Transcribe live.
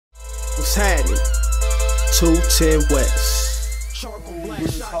What's happening? 210 West.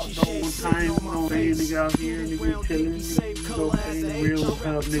 Just talked over one time, you know what I'm saying? Nigga out here, nigga chilling, you know what I'm saying? Real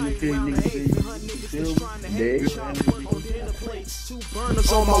tough nigga Two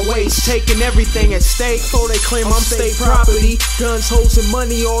burners on my waist, taking everything at stake. Before they claim I'm state property. Guns, hoes, and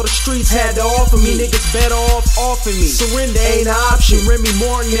money, all the streets had to offer me. Niggas better off offing me. Surrender ain't an option. Remy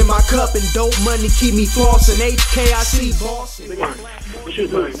Martin in my cup and dope money keep me flossing. HKIC Boston. Shoot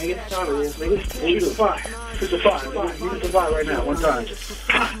fire, nigga. Shoot a fire. Shoot a fire. Shoot a fire right now, one time.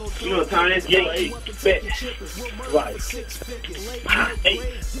 You know what time it is? Yeah, 8. Bet. Right. 8.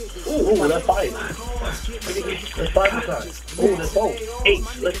 Ooh, that's 5. That's 5 inside. Ooh, that's 4. 8.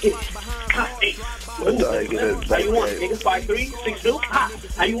 Let's get it. 8. Ooh. How you want it, nigga? 5'3", 6'2"?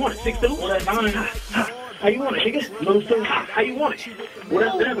 How you want it? 6'2"? Well, that's 9. How you want it, nigga? No, sir. How you want it?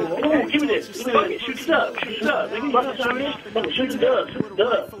 Well, that's 7. Ooh, give me this. Fuck it. Shoot the dub. Shoot the dub, nigga. What time it is? Shoot the dub. Shoot the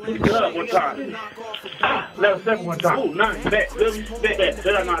dub. Shoot the dub one time. Level 7 one time. Ooh, 9. Bet. Bet.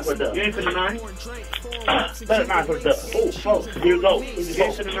 Bet 9 for the dub. You ain't for the 9? Bet 9 for the dub. Ooh, 4. Here you go. You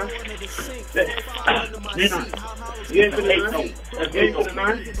ain't for the 9? Bet. You 9. You ain't for the 8, no. You ain't for the 9?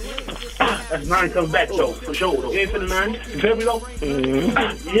 That's 9 coming back, though. For sure, though. You ain't for the 9? You hear me, though? You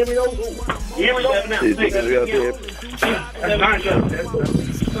hear me, though? You hear me, though? Now, that's 9 coming.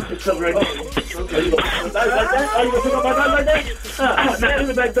 It's coming right there. Like that? Are you going to pick up my gun like that? Now, give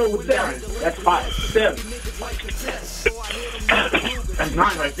it back, though, with 7. That's 5. 7. That's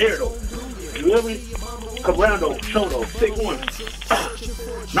 9 right there, though. You hear me? Come around, though. Show, though.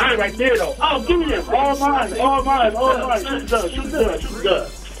 6-1. 9 right there, though. Oh, give me this. All mine. All mine. All mine. Shoot the dub. Shoot the dub. Shoot the dub.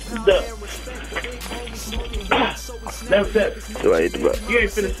 Shoot the dub. Level 7. Do I hit the button? You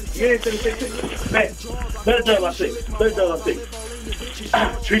ain't finished. You ain't finished 6. Man. Better dub by 6. Better dub by 6.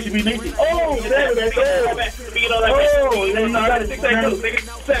 Treat you be neat. Oh, 7 right there. Oh, you got it. 6 ain't good, nigga.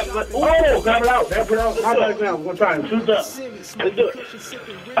 7. Oh, grab it out. Grab it out. I'll back down. One time. Shoot the dub. Let's do it.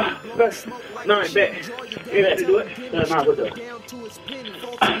 9, bet. You have to do it. That's not good dub.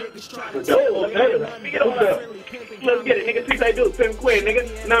 Oh, okay. Let's get it, nigga. 6 I do. Pimpin Quinn, nigga.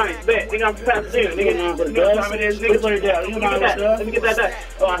 9, bet. Nigga, I'm fast in, nigga. You know what time it is, nigga. Put it down. You know what Let me get that.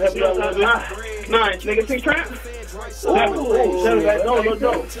 Oh, I help you out a little bit. 9, nigga. 6 tramp. Ooh, 7 back. No.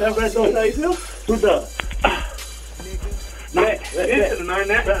 7 back. No. How you feel? Who's up? Bet. Into the 9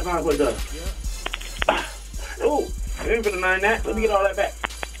 that. That's not good dub. Ooh. You ain't for the 9 that. Let me get all that back.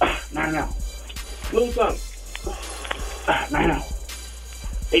 9 now. Lose something. 9 now.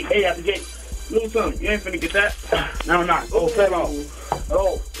 8 out the gate. Lose something. You ain't finna get that. Now 9. Oh, fell off.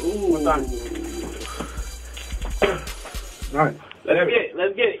 Oh. Ooh. What's on? 9.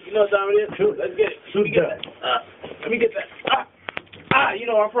 Let's get it. You know what time it is? Shoot. Let's get it. Shoot that. Let me get that. You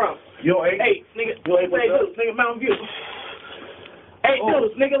know where I'm from. Yo, 8. 8, nigga. Yo, 8, nigga, Mountain View. 8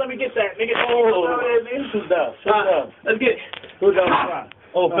 dudes, nigga, let me get that, nigga. Oh, shoot down. Let's get it. Shoot down.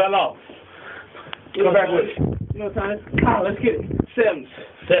 Oh, fell off. Come back with it. You know what time it is? Let's get it. 7s.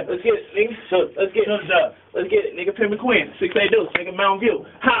 Let's get it, nigga. Let's get it. Let's get it, nigga. Pimpin Quinn. 6 8 dudes, nigga. Mountain View.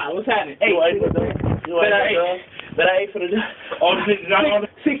 What's happening? 8. Bet I 8 for the all the niggas got all the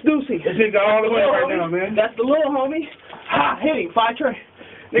 6 deucey. This nigga got all the way right now, man. That's the little homie. Hit him. 5 tray.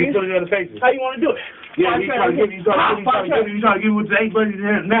 Nigga, put it on the faces. How you want to do it? Yeah, he's trying to give you, with the 8 buddies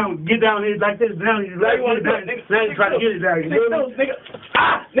now. Get down here like this. Now you're trying to get it down.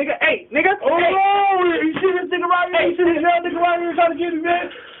 Nigga, 8, nigga. Oh, you see this nigga right here? You see this nigga right here trying to get me,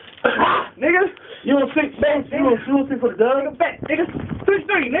 man? Nigga, you on 6 bets? You on 6 for the dub? Nigga, bet, nigga.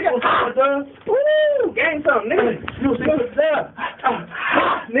 6-3, nigga. Woo, gang something, nigga. You on 6 for the dub?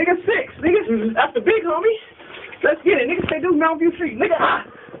 Nigga, 6, nigga. That's the big homie. Let's get it, nigga. Say do Mountain View Street, nigga.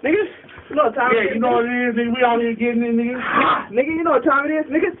 Nigga. You know what time it is? You know what it is, nigga. We out here getting it, nigga. Nigga, you know what time it is,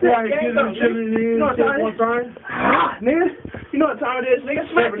 nigga. You know what time it is? Nigga. You know what time it is, nigga.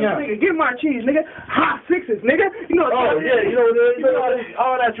 Smack this nigga. Give my cheese, nigga. 6s, nigga. You know what time it is? Yeah, you know what it is.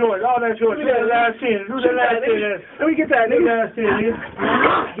 All that George. Do that last 10. Let me get that, nigga. Last 10, nigga.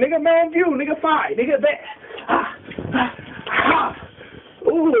 Nigga, Mountain View, nigga. 5. Nigga, bet.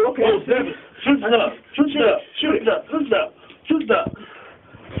 Ooh, okay. 7. Shoot it up.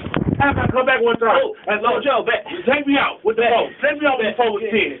 Come back one time. That's low Joe, bet. Take me out with the phone. Take me out with the phone with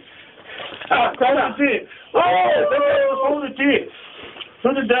 10. Cross the 10. Oh, the 10.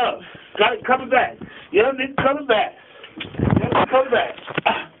 Shoot it down. Got it coming back. Yeah, nigga, coming back. Come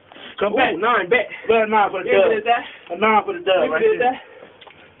back. 9, bet. 9 for the dub. You did that? 9 for the dub, right there. You did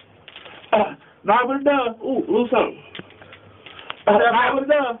that? 9 for the dub. Ooh, lose something. 9 for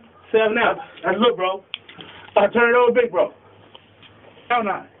the dub. 7 now. That's good, bro. Turn it over, big bro. Now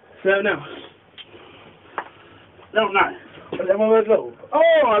 9. 7 now. No, 9. Let me let go.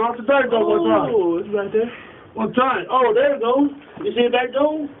 Oh, I lost the dice though one time. Oh, it's right there. One time. Oh, there it goes. You see it back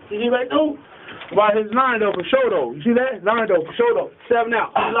though? You see it back though? Right, his 9 though for sure though. You see that? 9 though for sure though. 7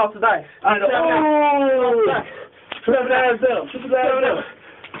 out. I lost the dice. 7 out. 7 out. 7 out.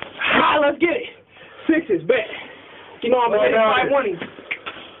 Ah, let's get it. 6 is back. You know I'm gonna 5-1 him.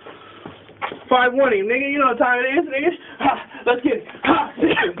 5-1 him, nigga. You know what time it is, nigga. Ha, let's get it. Ha,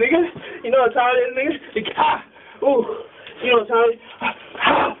 6, nigga. You know what time it is, nigga. Ha, ooh. You know what time it is.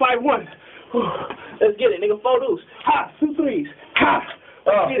 Ha, 5-1. Let's get it, nigga. 4 deuce. Ha, 2 threes. Ha.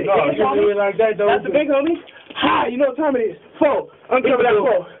 Oh, get it. No, you do it like that, though. That's the big homie. Ha, you know what time it is. 4. Uncover that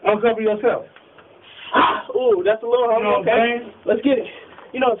 4. Uncover yourself. Ah, ooh, that's a little homie. You know what Okay. I'm saying? Let's get it.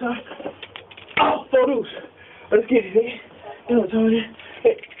 You know what time. Oh, 4 deuce. Let's get it, nigga. You know what time it is.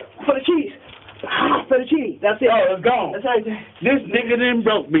 Hey, for the cheese. Ah, for the cheese. That's it. Oh, it's gone. That's everything. This nigga done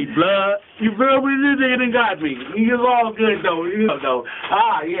broke me, blood. You feel me? This nigga done got me. He is all good, though. You know, though.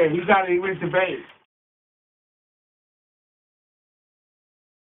 Ah, yeah, he got it with the base.